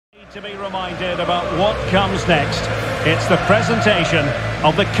To be reminded about what comes next. It's the presentation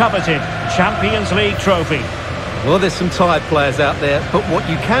of the coveted Champions League trophy. Well, there's some tired players out there, but what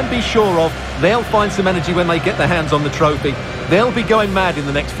you can be sure of, they'll find some energy when they get their hands on the trophy. They'll be going mad in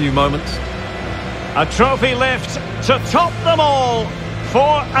the next few moments. A trophy lift to top them all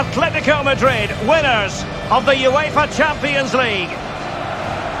for Atletico Madrid, winners of the UEFA Champions League.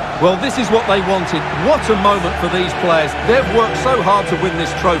 Well, this is what they wanted. What a moment for these players. They've worked so hard to win this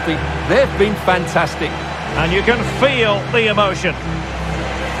trophy. They've been fantastic. And you can feel the emotion.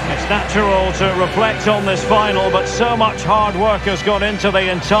 It's natural to reflect on this final, but so much hard work has gone into the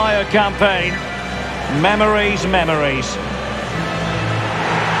entire campaign. Memories, memories.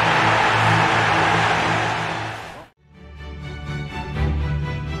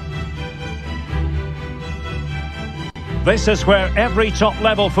 This is where every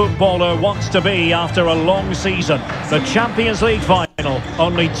top-level footballer wants to be after a long season. The Champions League final.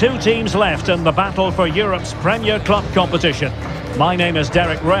 Only two teams left in the battle for Europe's Premier Club competition. My name is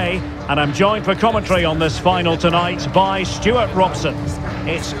Derek Ray, and I'm joined for commentary on this final tonight by Stuart Robson.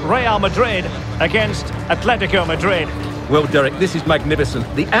 It's Real Madrid against Atletico Madrid. Well, Derek, this is magnificent.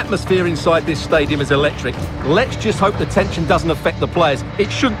 The atmosphere inside this stadium is electric. Let's just hope the tension doesn't affect the players.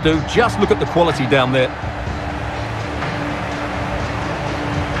 It shouldn't do. Just look at the quality down there.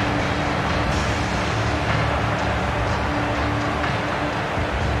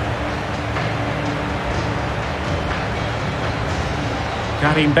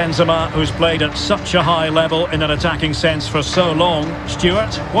 Karim Benzema, who's played at such a high level in an attacking sense for so long.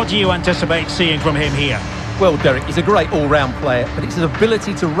 Stuart, what do you anticipate seeing from him here? Well, Derek, he's a great all-round player, but it's his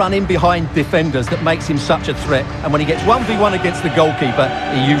ability to run in behind defenders that makes him such a threat. And when he gets 1v1 against the goalkeeper,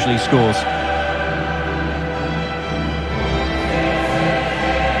 he usually scores.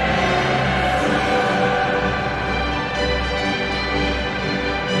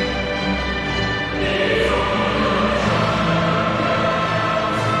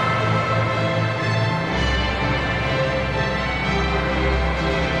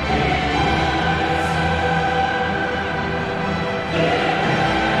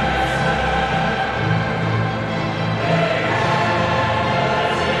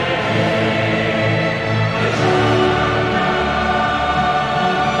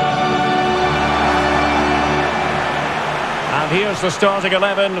 Here's the starting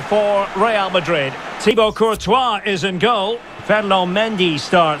 11 for Real Madrid. Thibaut Courtois is in goal. Ferland Mendy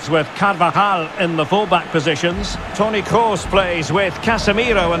starts with Carvajal in the fullback positions. Toni Kroos plays with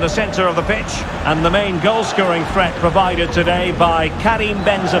Casemiro in the centre of the pitch. And the main goal-scoring threat provided today by Karim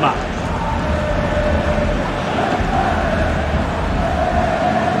Benzema.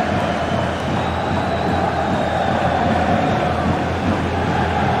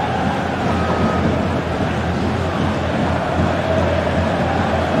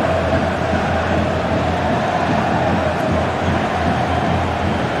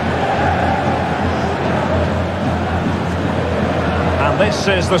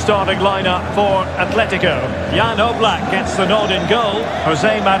 This is the starting lineup for Atletico. Jan Oblak gets the nod in goal.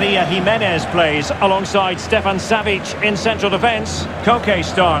 Jose Maria Jimenez plays alongside Stefan Savic in central defence. Koke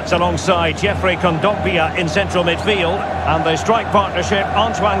starts alongside Jeffrey Kondogbia in central midfield. And the strike partnership,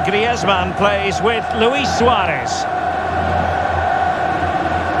 Antoine Griezmann plays with Luis Suarez.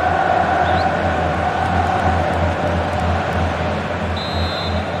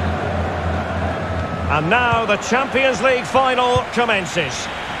 And now the Champions League final commences.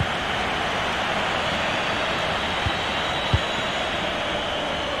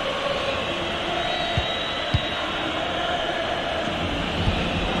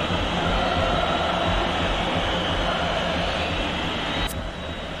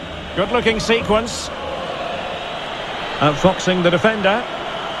 Good-looking sequence. Outfoxing the defender.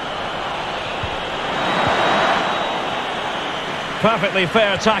 Perfectly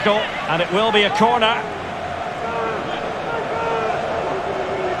fair tackle, and it will be a corner.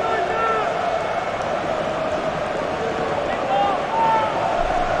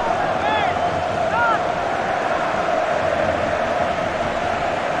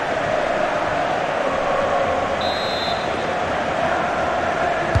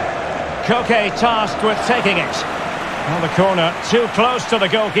 Koke tasked with taking it. On the corner, too close to the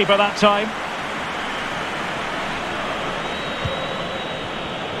goalkeeper that time.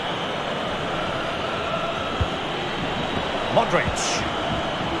 Modric.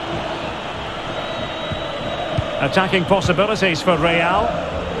 Attacking possibilities for Real.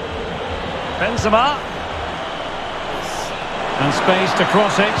 Benzema. And space to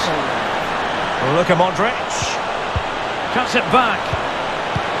cross it. Luka Modric. Cuts it back.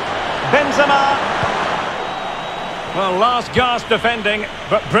 Benzema. Well, last gasp defending,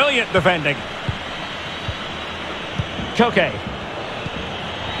 but brilliant defending. Koke.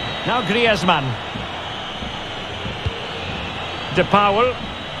 Now Griezmann. De Paul.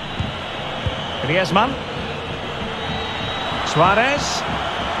 Griezmann. Suarez.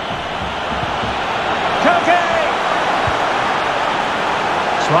 Koke.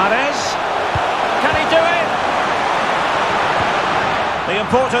 Suarez. Can he do it? The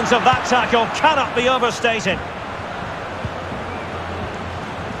importance of that tackle cannot be overstated.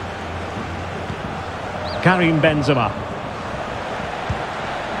 Karim Benzema.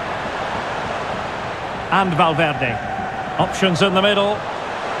 And Valverde. Options in the middle.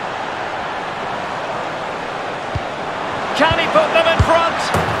 Can he put them in front?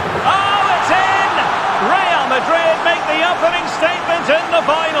 Oh, it's in! Real Madrid make the opening statement in the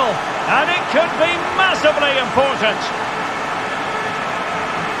final. And it could be massively important.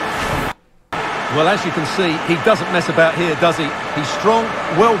 Well, as you can see, he doesn't mess about here, does he? He's strong,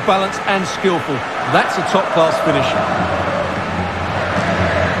 well-balanced and skillful. That's a top-class finish.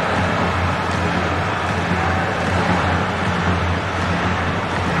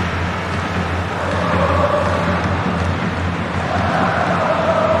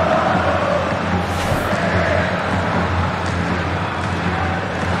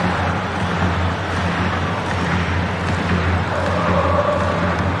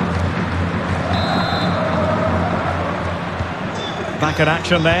 Back in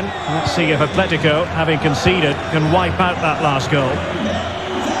action then. Let's see if Atletico, having conceded, can wipe out that last goal.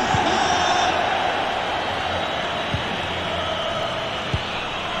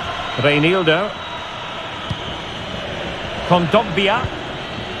 Reinildo. Kondogbia.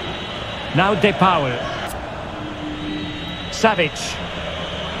 Now De Paul. Savic.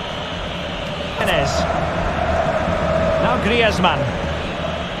 Enes. Now Griezmann.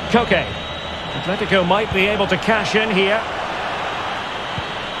 Koke. Atletico might be able to cash in here.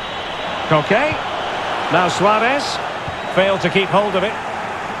 Koke. Now Suarez. Failed to keep hold of it.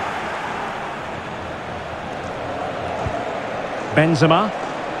 Benzema.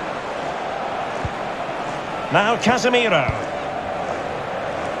 Now Casemiro.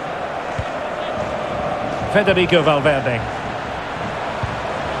 Federico Valverde.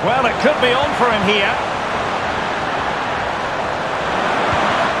 Well, it could be on for him here.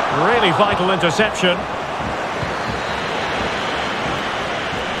 Really vital interception.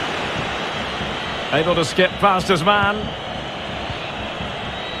 Able to skip past his man.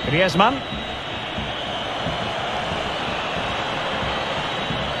 Griezmann.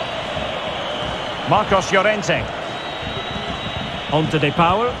 Marcos Llorente. On to De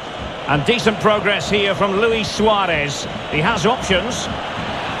Paul. And decent progress here from Luis Suarez. He has options.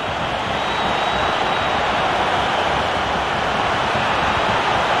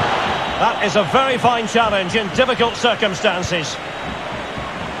 That is a very fine challenge in difficult circumstances.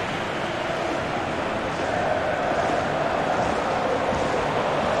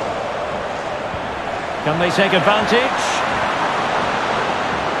 Can they take advantage?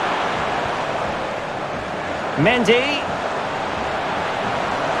 Mendy.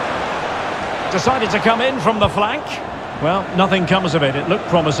 Decided to come in from the flank. Well, nothing comes of it. It looked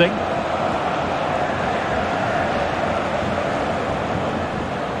promising.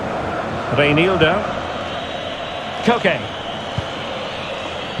 Reinildo. Koke.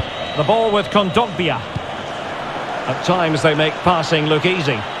 The ball with Kondogbia. At times they make passing look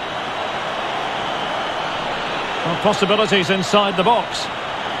easy. Well, possibilities inside the box.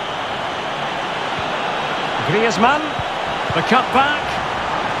 Griezmann. The cut back.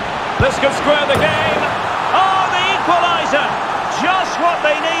 This could square the game. Oh, the equaliser. Just what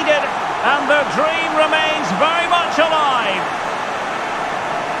they needed. And their dream remains very much alive.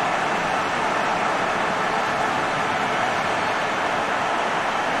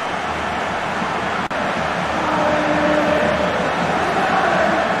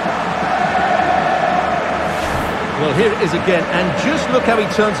 Well, here it is again, and just look how he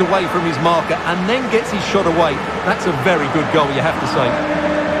turns away from his marker and then gets his shot away. That's a very good goal, you have to say.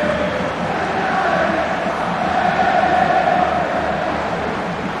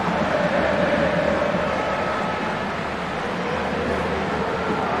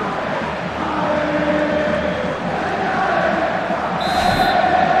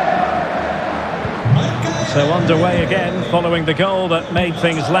 So underway again, following the goal that made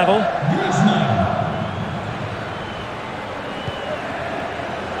things level.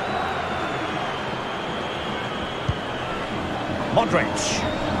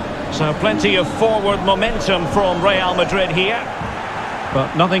 Modric. So plenty of forward momentum from Real Madrid here,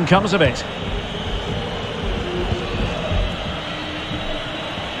 but nothing comes of it.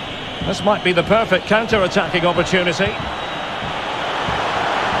 This might be the perfect counter-attacking opportunity.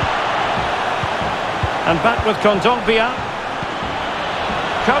 And back with Kondogbia.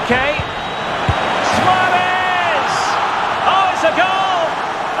 Koke. Suarez! Oh, it's a goal!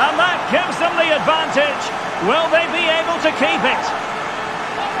 And that gives them the advantage. Will they be able to keep it?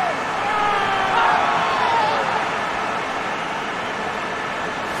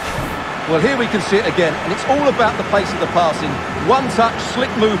 Well, here we can see it again, and it's all about the pace of the passing. One touch, slick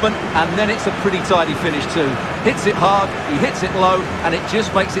movement, and then it's a pretty tidy finish too. Hits it hard, he hits it low, and it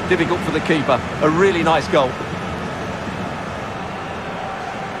just makes it difficult for the keeper. A really nice goal.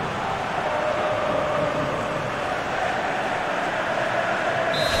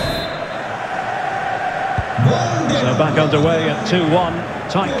 So back underway at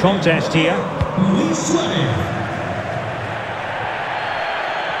 2-1. Tight contest here.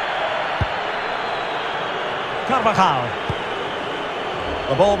 Carvajal.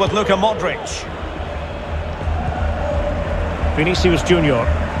 The ball with Luka Modric. Vinicius Junior.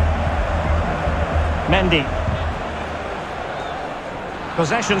 Mendy.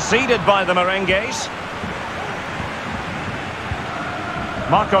 Possession ceded by the Merengues.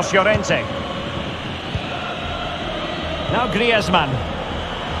 Marcos Llorente. Now Griezmann.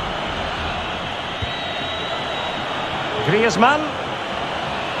 Griezmann.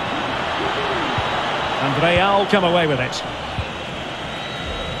 And Real come away with it.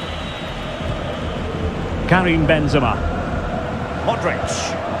 Karim Benzema. Modric.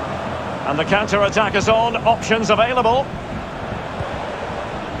 And the counter-attack is on. Options available.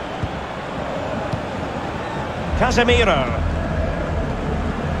 Casemiro.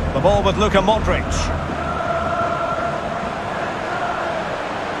 The ball with Luka Modric.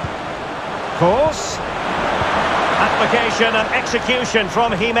 Course. Application and execution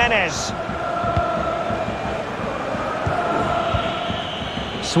from Jimenez.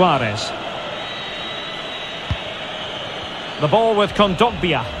 Suarez. The ball with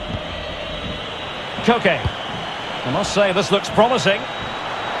Kondogbia. Koke. I must say this looks promising.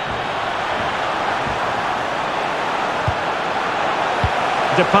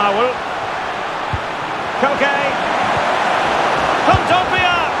 De Paul. Koke.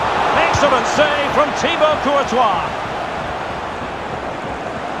 Kondogbia. Excellent save from Thibaut Courtois.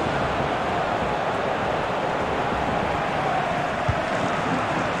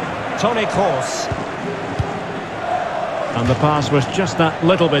 Toni Kroos. And the pass was just that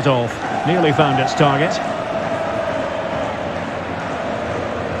little bit off. Nearly found its target.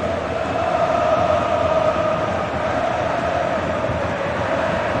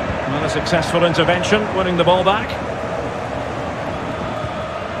 Well, a successful intervention, winning the ball back.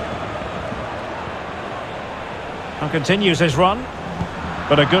 And continues his run.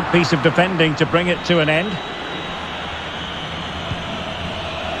 But a good piece of defending to bring it to an end.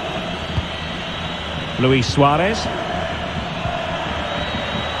 Luis Suarez.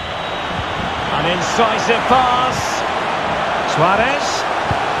 An incisive pass. Suarez.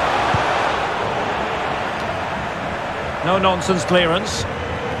 No nonsense clearance.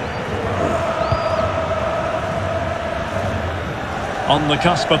 On the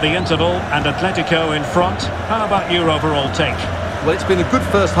cusp of the interval and Atletico in front. How about your overall take? Well, it's been a good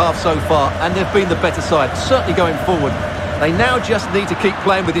first half so far, and they've been the better side, certainly going forward. They now just need to keep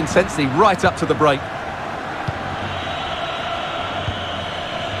playing with intensity right up to the break.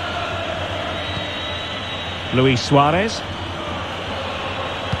 Luis Suarez.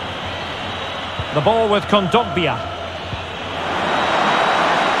 The ball with Kondogbia.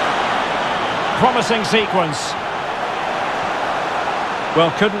 Promising sequence.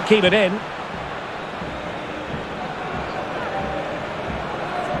 Well, couldn't keep it in.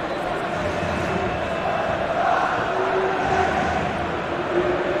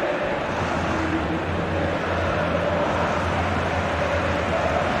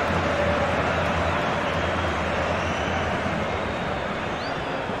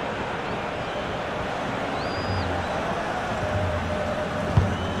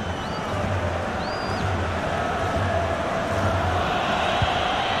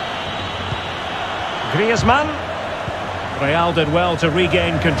 Griezmann. Real did well to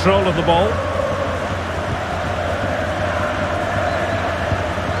regain control of the ball.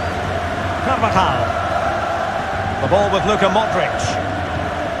 Carvajal. The ball with Luka Modric.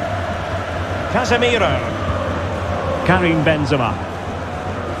 Casemiro. Karim Benzema.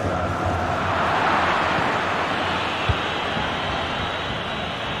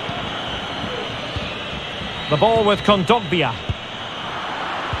 The ball with Kondogbia.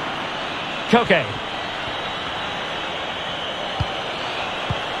 Koke.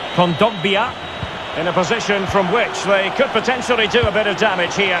 Kondogbia in a position from which they could potentially do a bit of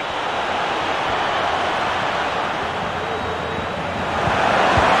damage here.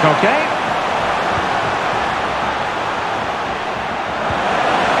 Okay.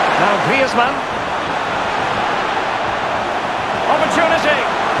 Now Griezmann. Opportunity.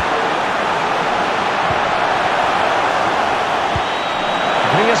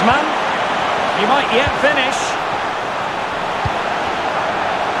 Griezmann. He might yet finish.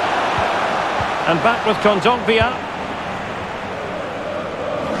 And back with Kondogbia.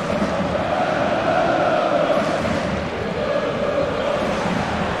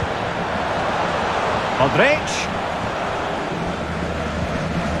 Modric.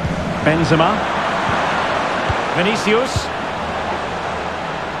 Benzema. Vinicius.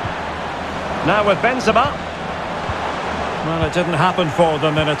 Now with Benzema. Well, it didn't happen for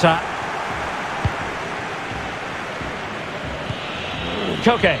them in attack.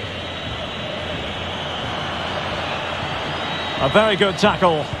 Koke. A very good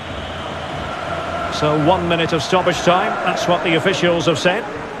tackle. So 1 minute of stoppage time. That's what the officials have said.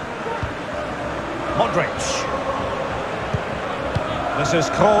 Modric. This is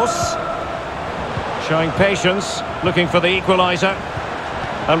Kroos. Showing patience, looking for the equaliser.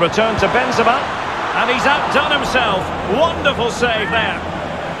 And return to Benzema. And he's outdone himself. Wonderful save there.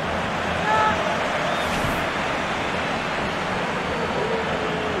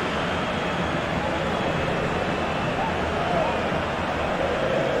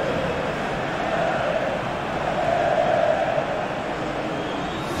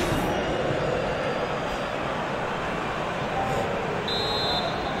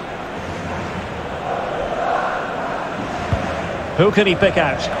 Who can he pick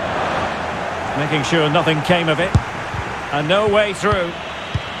out? Making sure nothing came of it. And no way through.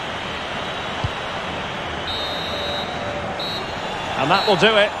 And that will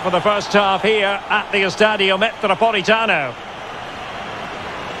do it for the first half here at the Estadio Metropolitano.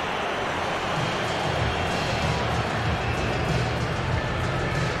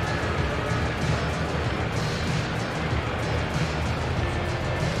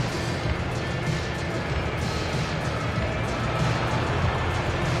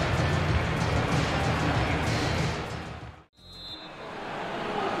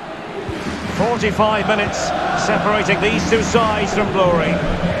 "45 minutes separating these two sides from glory.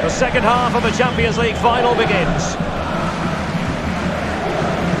 The second half of the Champions League final begins.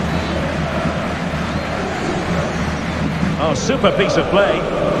 Oh, super piece of play.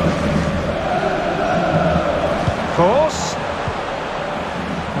 Kroos.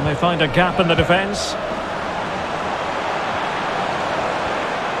 And they find a gap in the defence.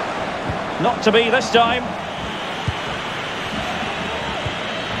 Not to be this time.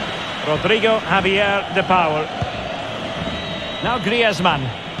 Rodrigo Javier de Paul. Now Griezmann.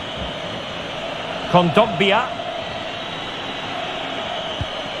 Kondogbia.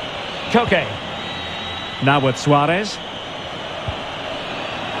 Koke. Now with Suarez.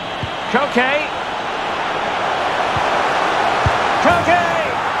 Koke. Koke!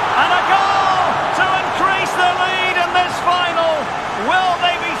 And a goal to increase the lead in this final. Will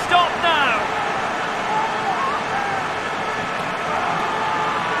they be stopped now?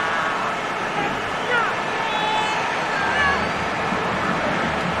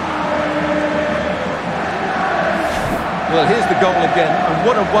 Well, here's the goal again, and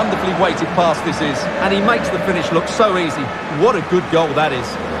what a wonderfully weighted pass this is. And he makes the finish look so easy. What a good goal that is.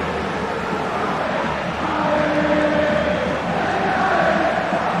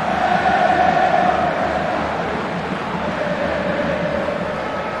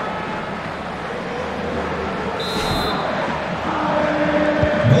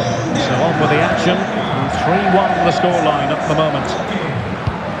 So on with the action. 3-1 the scoreline at the moment.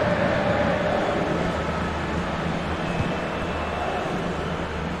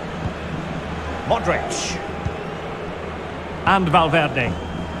 Modric. And Valverde.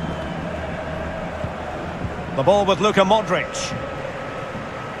 The ball with Luka Modric.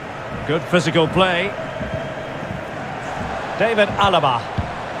 Good physical play. David Alaba.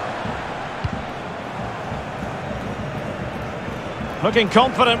 Looking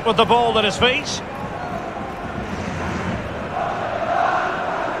confident with the ball at his feet.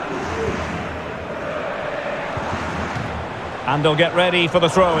 And they'll get ready for the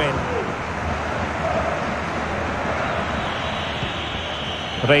throw-in.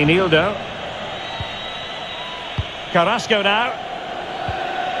 Reinildo. Carrasco now.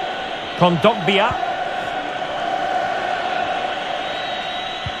 Kondogbia.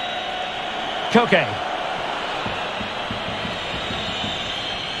 Koke.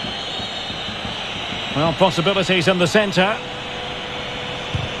 Well, possibilities in the centre.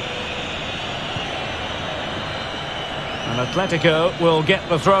 And Atletico will get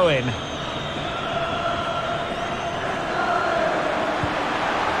the throw-in.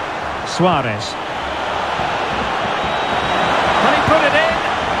 Suarez. Can he put it in?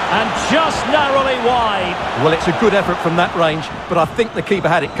 And just narrowly wide. Well, it's a good effort from that range, but I think the keeper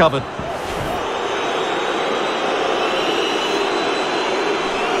had it covered.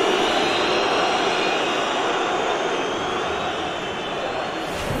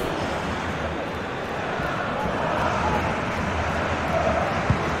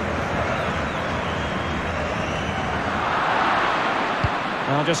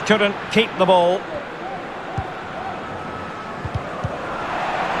 Well, just couldn't keep the ball.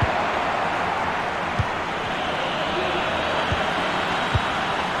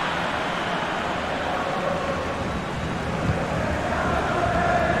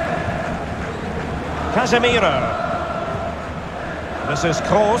 Casemiro. This is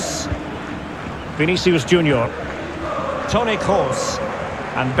Kroos. Vinicius Junior. Toni Kroos.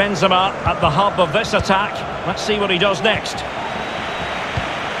 And Benzema at the hub of this attack. Let's see what he does next.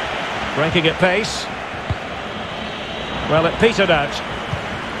 Breaking at pace. Well, it petered out.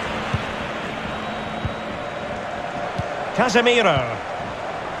 Casemiro.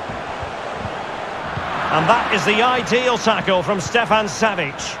 And that is the ideal tackle from Stefan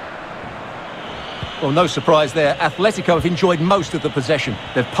Savic. Well, no surprise there. Atletico have enjoyed most of the possession.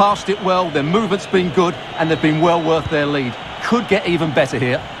 They've passed it well, their movement's been good, and they've been well worth their lead. Could get even better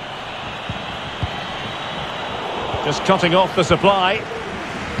here. Just cutting off the supply.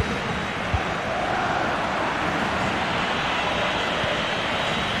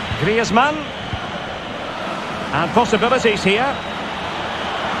 Griezmann. And possibilities here.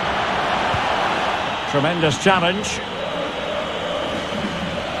 Tremendous challenge.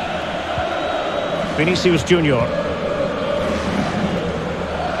 Vinicius Junior.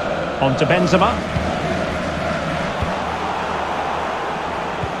 On to Benzema.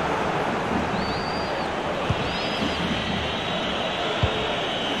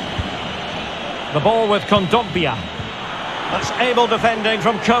 The ball with Kondogbia. That's able defending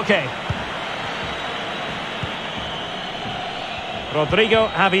from Koke. Rodrigo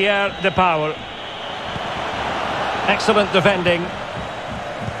Javier de Paul. Excellent defending.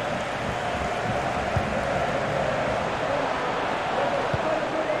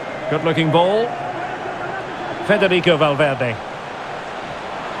 Good looking ball. Federico Valverde.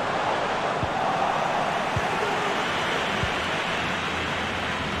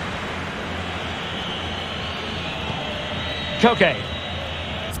 Koke.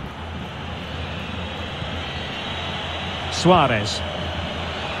 Suarez.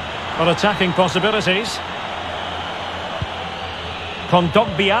 For attacking possibilities.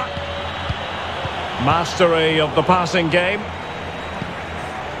 Kondogbia. Mastery of the passing game.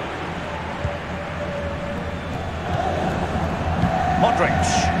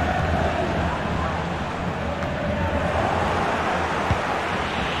 Modric.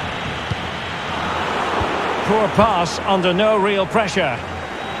 Poor pass under no real pressure.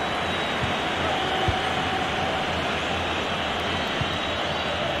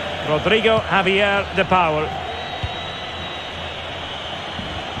 Rodrigo Javier de Paul.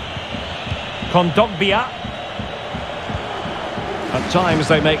 Kondogbia. At times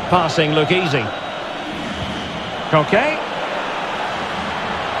they make passing look easy. Koke.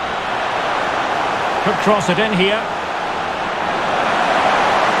 Could cross it in here.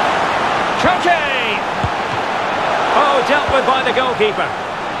 Koke! Oh, dealt with by the goalkeeper.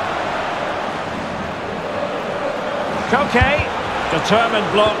 Koke,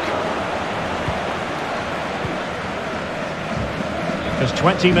 determined block. There's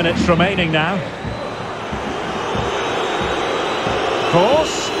 20 minutes remaining now.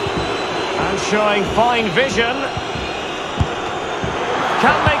 Course. And showing fine vision.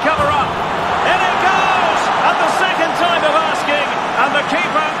 Can they cover up? In it goes! At the second time of asking, and the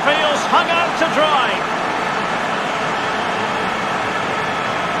keeper feels hung out to dry.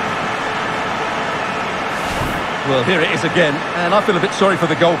 Well, here it is again, and I feel a bit sorry for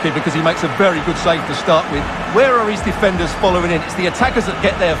the goalkeeper because he makes a very good save to start with. Where are his defenders following in? It's the attackers that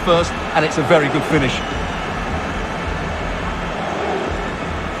get there first, and it's a very good finish.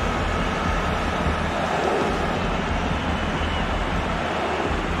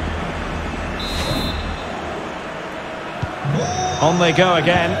 On they go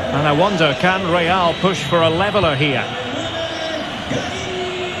again, and I wonder, can Real push for a leveller here?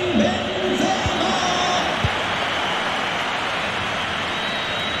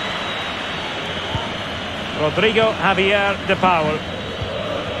 Rodrigo Javier de Paul.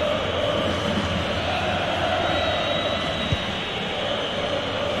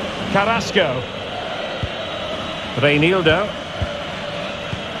 Carrasco. Reinildo.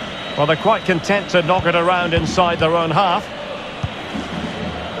 Well, they're quite content to knock it around inside their own half.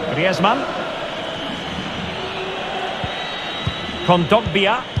 Griezmann.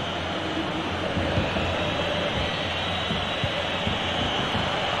 Kondogbia.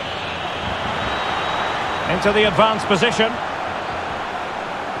 Into the advanced position.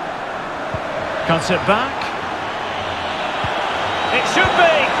 Cuts it back. It should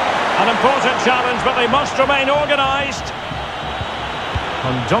be an important challenge, but they must remain organised.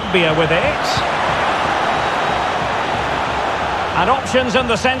 Kondogbia with it. And options in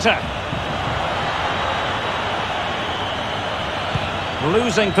the centre.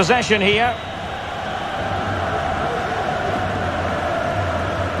 Losing possession here.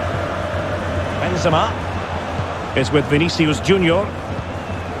 Benzema is with Vinicius Junior.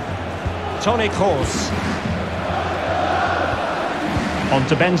 Toni Kroos. On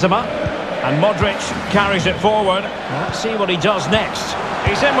to Benzema. And Modric carries it forward. Let's see what he does next.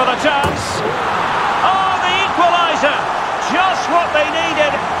 He's in with a chance. Oh, the equaliser! Just what they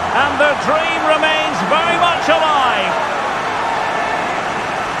needed. And the dream remains very much alive.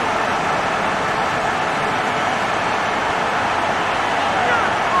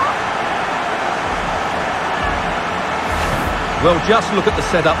 Well, just look at the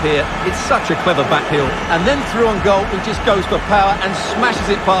setup here. It's such a clever backheel. And then through on goal, he just goes for power and smashes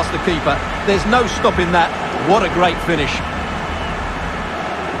it past the keeper. There's no stopping that. What a great finish.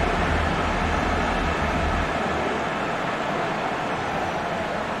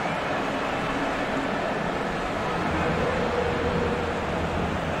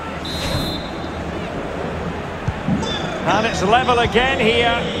 And it's level again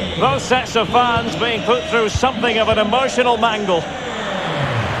here. Both sets of fans being put through something of an emotional mangle.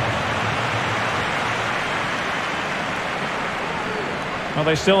 Well,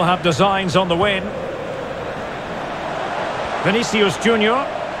 they still have designs on the win. Vinicius Junior.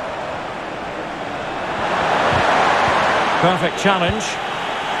 Perfect challenge.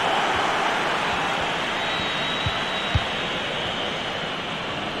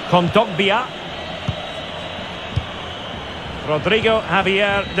 Kondogbia. Rodrigo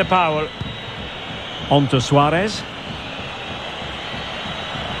Javier de Paul. On to Suarez.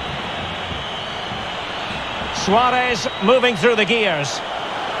 Suarez moving through the gears.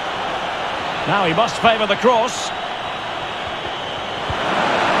 Now he must favour the cross.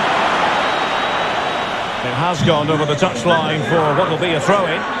 It has gone over the touchline for what will be a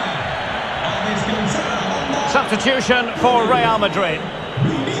throw-in. Substitution for Real Madrid.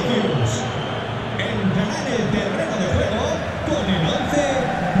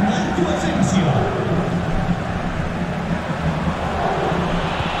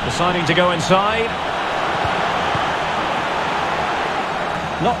 Deciding to go inside.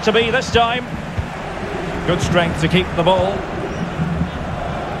 Not to be this time. Good strength to keep the ball.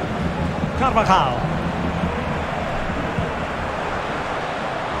 Carvajal.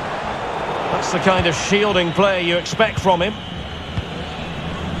 That's the kind of shielding play you expect from him.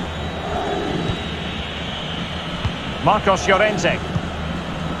 Marcos Llorente.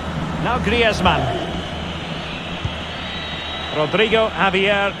 Now Griezmann. Rodrigo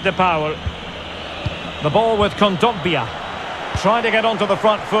Javier de Paul. The ball with Kondogbia. Trying to get onto the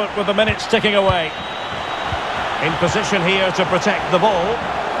front foot with the minutes ticking away. In position here to protect the ball.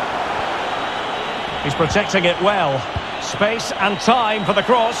 He's protecting it well. Space and time for the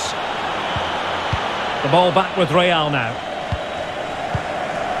cross. The ball back with Real now.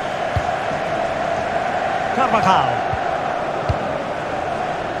 Carvajal.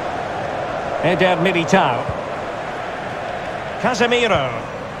 Eder Militao. Casemiro.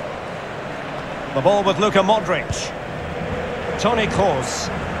 The ball with Luka Modric. Toni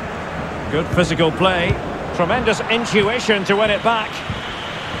Kroos. Good physical play. Tremendous intuition to win it back.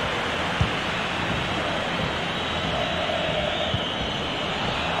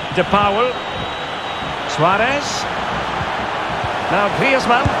 De Paul. Suarez. Now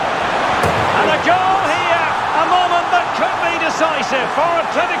Griezmann. And a goal here. A moment that could be decisive for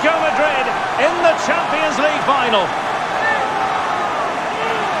Atletico Madrid in the Champions League final.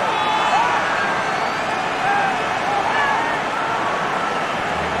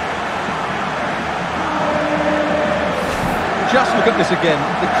 Just look at this again.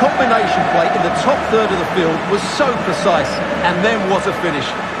 The combination play in the top third of the field was so precise, and then what a finish.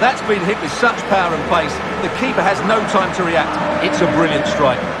 That's been hit with such power and pace. The keeper has no time to react. It's a brilliant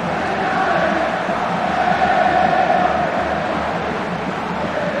strike.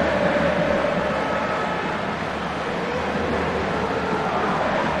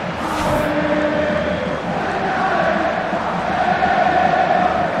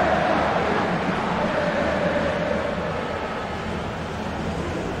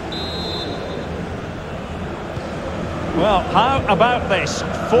 Well, how about this.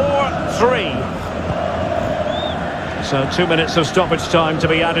 4-3. So 2 minutes of stoppage time to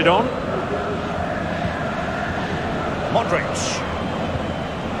be added on. Modric.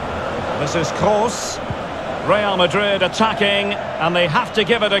 This is Kroos. Real Madrid attacking, and they have to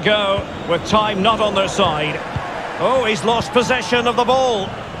give it a go with time not on their side. Oh, he's lost possession of the ball.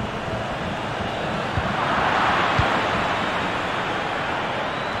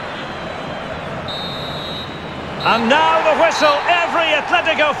 And now the whistle every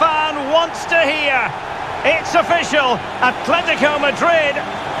Atletico fan wants to hear. It's official. Atletico Madrid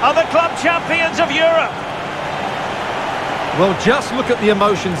are the club champions of Europe. Well, just look at the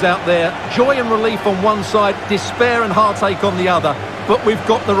emotions out there. Joy and relief on one side, despair and heartache on the other. But we've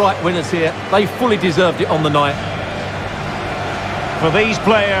got the right winners here. They fully deserved it on the night. For these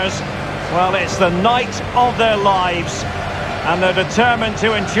players, well, it's the night of their lives. And they're determined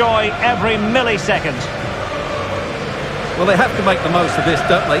to enjoy every millisecond. Well, they have to make the most of this,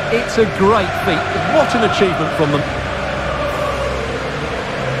 don't they? It's a great feat. What an achievement from them.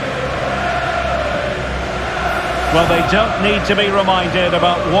 Well, they don't need to be reminded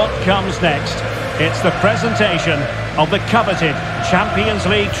about what comes next. It's the presentation of the coveted Champions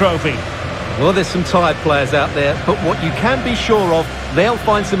League trophy. Well, there's some tired players out there, but what you can be sure of, they'll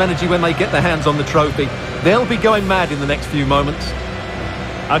find some energy when they get their hands on the trophy. They'll be going mad in the next few moments.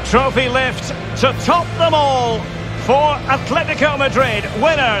 A trophy lift to top them all for Atletico Madrid,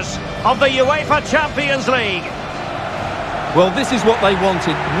 winners of the UEFA Champions League. Well, this is what they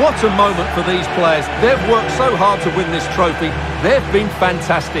wanted. What a moment for these players. They've worked so hard to win this trophy. They've been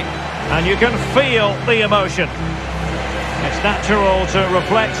fantastic. And you can feel the emotion. It's natural to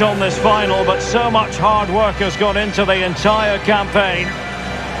reflect on this final, but so much hard work has gone into the entire campaign.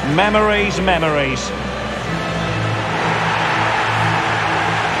 Memories, memories.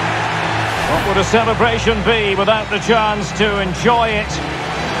 What would a celebration be without the chance to enjoy it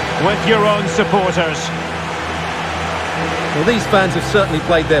with your own supporters? Well, these fans have certainly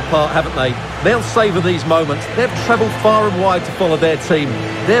played their part, haven't they? They'll savour these moments. They've travelled far and wide to follow their team.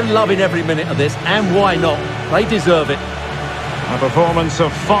 They're loving every minute of this, and why not? They deserve it. A performance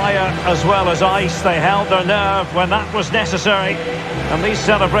of fire as well as ice. They held their nerve when that was necessary. And these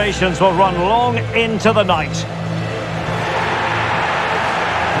celebrations will run long into the night.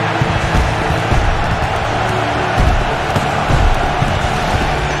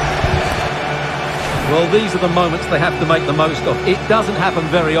 Well, these are the moments they have to make the most of. It doesn't happen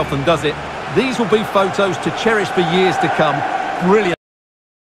very often, does it? These will be photos to cherish for years to come. Brilliant.